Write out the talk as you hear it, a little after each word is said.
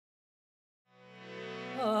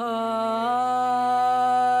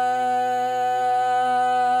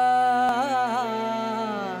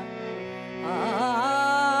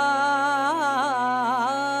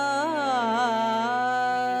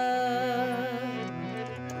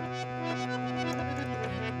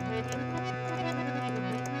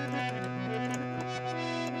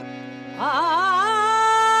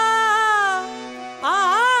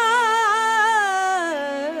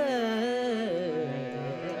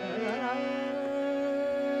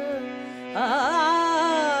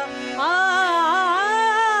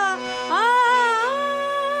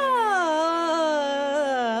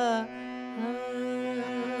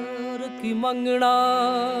मंगना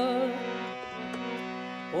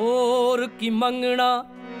और की मंगना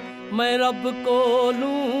मैं रब को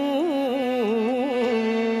लूं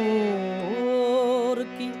और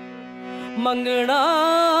की मंगना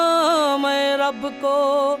मैं रब को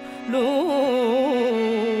लूं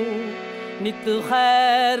नित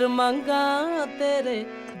खैर मंगा तेरे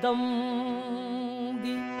दम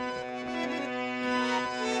दी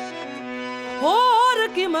और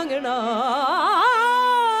की मंगना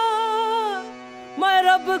मैं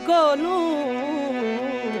रब को लूं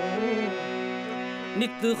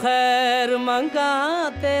नित खैर मंगा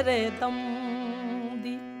तेरे दम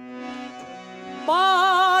दी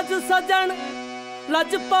बाज सजन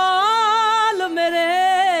लजपाल मेरे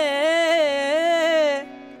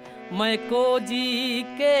मैं को जी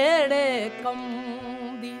केड़े कम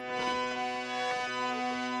दी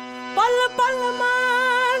पल पल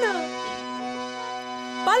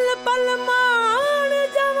मान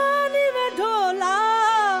जवानी में ढोला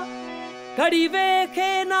घड़ी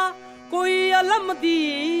वेखे ना कोई अलम दी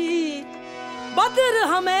बदर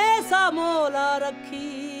हमेशा मौला रखी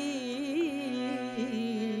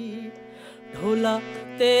ढोला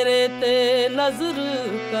तेरे ते नजर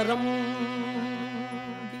करम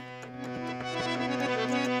दी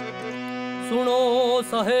सुनो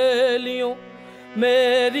सहेलियों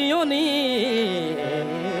मेरियों नी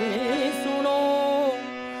सुनो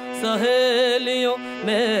सहेलियों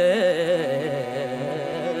मेरियों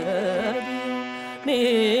नी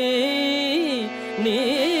नी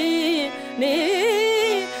नी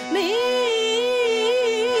नी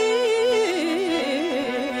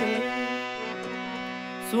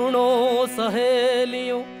सुनो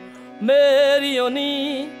सहेलियों मेरियों नी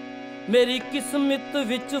मेरी किस्मत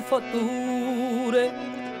विच फतूर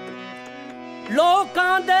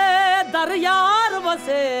लोकां दे दरयार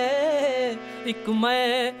वसे इक मैं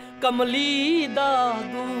कमली दा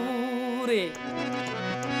दूरे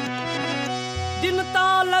दिन ता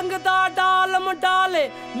लंघदा डालम डाले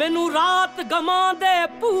मैनू रात गमां दे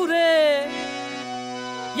पूरे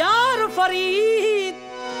यार फरीद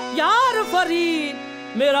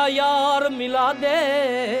मेरा यार मिला दे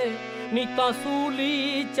नीता सूली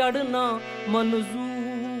चढ़ना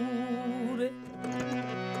मंजूर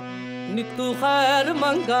नित खैर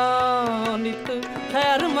मंगा नित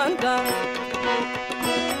खैर मंगा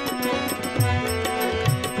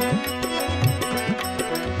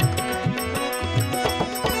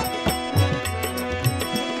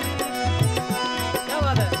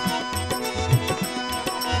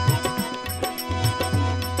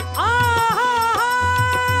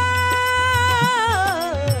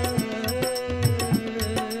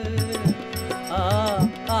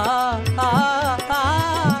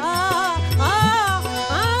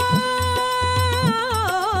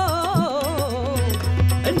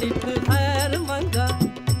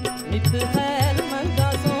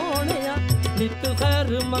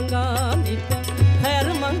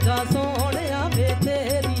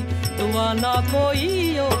ना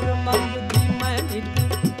कोई और मंगदी मैं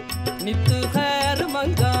नित खैर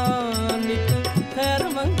मंगा नित खैर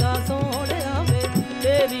मंगा सोनिया वे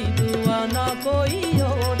तेरी दुआ ना कोई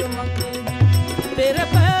और मंगदी तेरे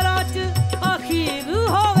पैरां च आखिर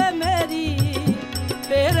होवे मेरी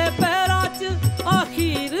तेरे पैरां च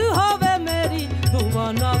आखिर होवे मेरी दुआ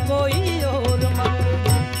ना कोई और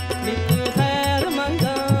मंगदी नित खैर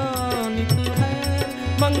मंगा नित खैर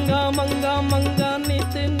मंगा मंगा मंगा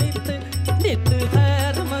नित नित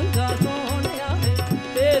खैर मंगा सोनिया वे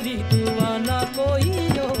तेरी दुआ ना कोई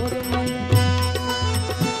और मंगा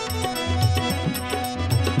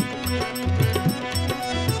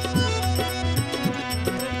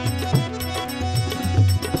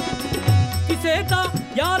किसे दा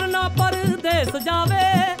यार ना परदेस जावे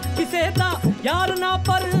किसे दा यार ना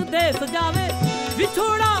परदेस जावे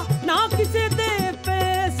विछोड़ा ना किसे दे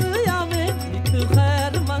पेश आवे नित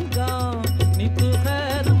खैर मंगा नित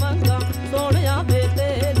खैर मंगा सोनिया वे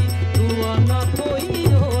तेरी दुआ ना कोई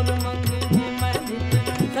और मंगदी मैं नित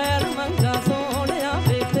खैर मंगा सोनिया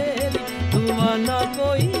वे तेरी दुआ ना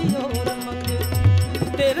कोई और मंगदी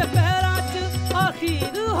तेरे पैरां च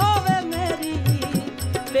आखिर होवे मेरी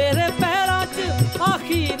तेरे पैरां च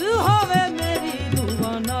आखिर होवे मेरी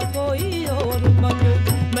दुआ ना कोई और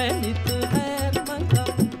मंगदी मैं नित खैर मंगा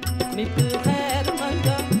नित खैर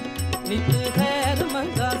मंगा नित खैर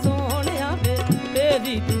मंगा सोनिया वे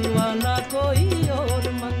तेरी दुआ ना कोई और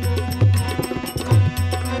मंगदी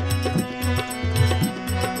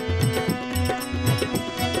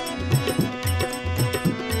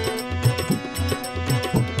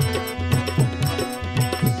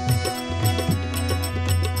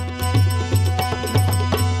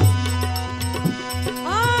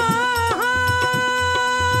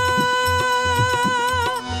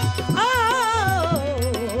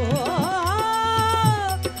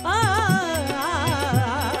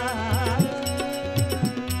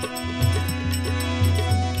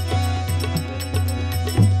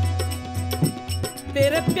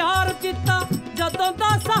दिता जदों दा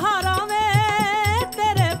सहारा वे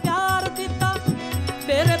तेरे प्यार दिता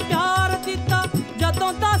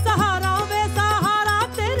जदों दा सहारा वे सहारा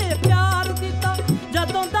तेरे प्यार दिता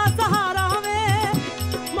जदों दा सहारा वे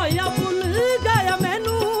माया भुल गया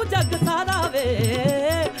मैनू जग सारा वे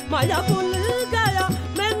माया भुल गया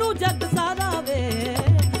मैनू जग सारा वे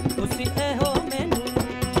खुशी है हो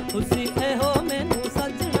मैनू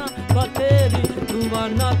सजना बतेरी दुआ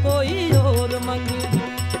ना कोई और मंगदी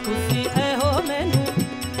खुशी है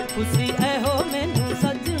हो मैनू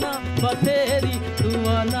सजना बतेरी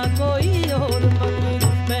दुआ ना कोई और मंगदी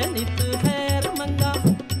मैं नित खैर मंगा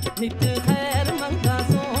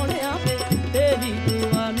सोहणिया वे तेरी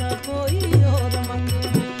दुआ ना कोई और मंगदी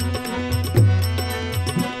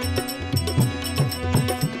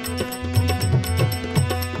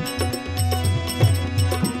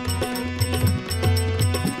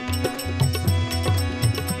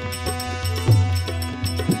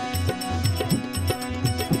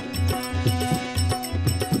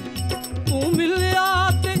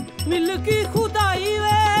मिल की खुदाई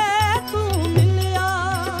वे तू मिलिया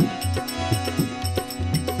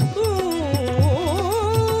तू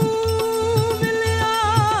मिलिया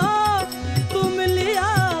तू मिलिया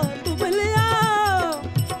तू मिलिया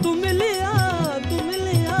तू मिलिया तू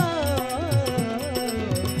मिलिया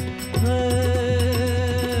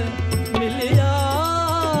मिलिया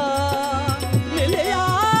मिलिया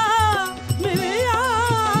मिलिया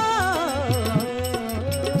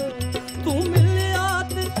तू मिलिया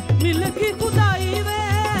मिल की खुदाई वे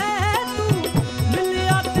तू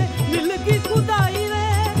मिलिया ते मिल की खुदाई वे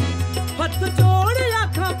हथ जोड़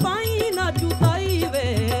आखा पाई ना जुदाई वे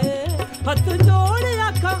हथ जोड़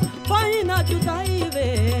आखा पाई ना जुदाई वे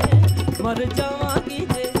मर जावांगी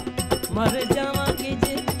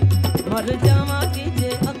जे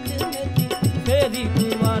अख मेरी फेरी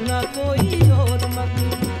दुआ ना कोई और मंगदी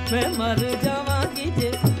मैं मर जावांगी जे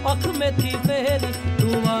अख मेरी फेरी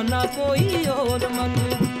दुआ ना कोई और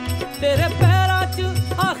मंगदी तेरे पैरां च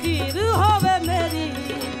आखिर होवे मेरी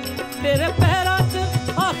तेरे पैरां च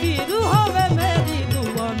आखिर होवे मेरी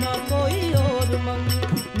दुआ ना कोई और मंगदी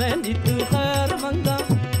मैं नित खैर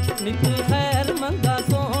मंगा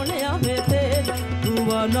सोहणिया वे तेरी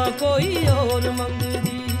दुआ ना कोई और मंगदी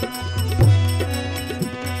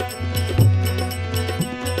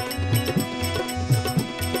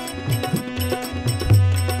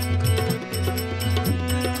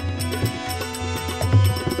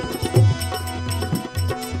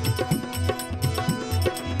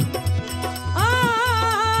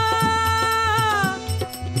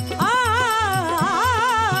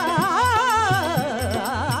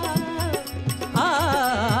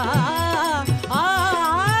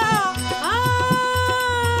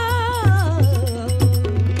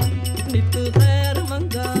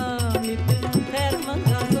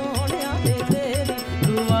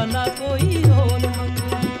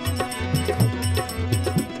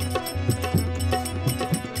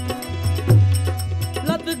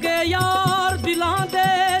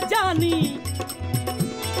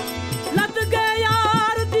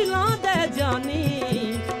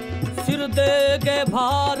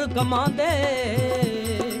भार कमांदे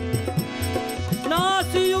ना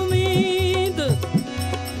सी उम्मीद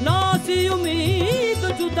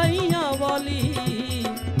जुदाइयां वाली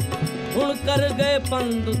हुण कर गए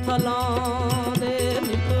पंद थलां दे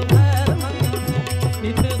नित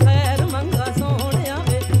खैर मंगा सोहणिया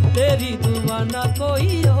वे तेरी दुआ ना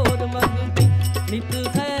कोई और मंगदी नित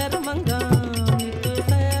खैर मंगा नित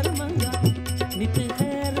खैर मंगा नित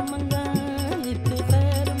खैर मंगा नित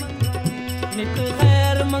खैर मंगा नित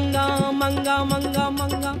खैर मंगा मंगा मंगा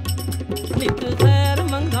मंगा नित खैर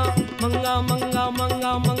मंगा मंगा मंगा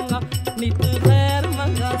मंगा मंगा नित खैर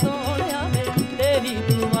मंगा सोहणिया वे तेरी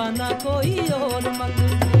दुआ ना कोई और मंगदी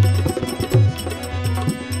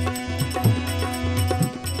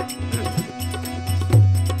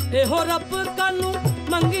एहो रब कनू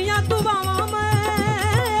मंगिया दुआवां मैं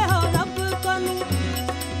एहो रब कनू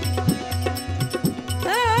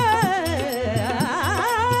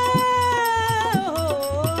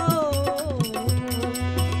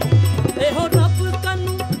एहो रब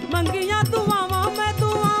कनू मंगिया दुआवां मैं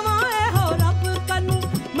दुआवां एहो रब कनू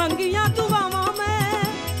मंगिया दुआवां मैं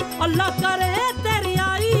अल्लाह करे तेरी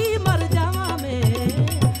आई मर जावां मैं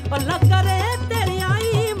अल्लाह करे तेरी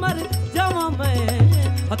आई मर जावां मैं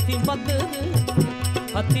हथी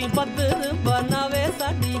बदर बनावे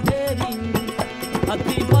साडी डेरी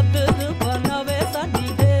हथी बदर बनावे साडी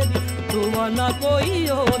डेरी दुआ ना कोई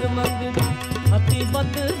और मंगदी हथी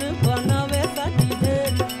बदर बनावे साडी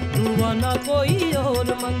डेरी दुआ ना कोई और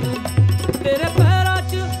मंगदी तेरे पैरां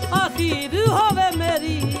च आखिर होवे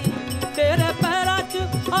मेरी तेरे पैरां च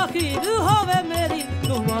खीर होवे मेरी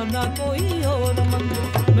दुआ ना कोई और मंग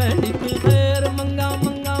मैं नित खैर मंगा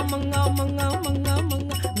मंगा मंगा मंगा मंगा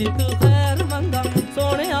मंगा नित खैर मंगा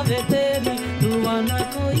सोने आवे तेरी दुआ ना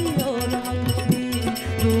कोई और मंगदी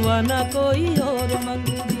दुआ ना कोई और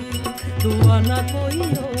मंगदी दुआ ना कोई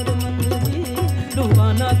और मंगदी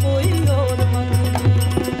दुआ ना कोई और मंगदी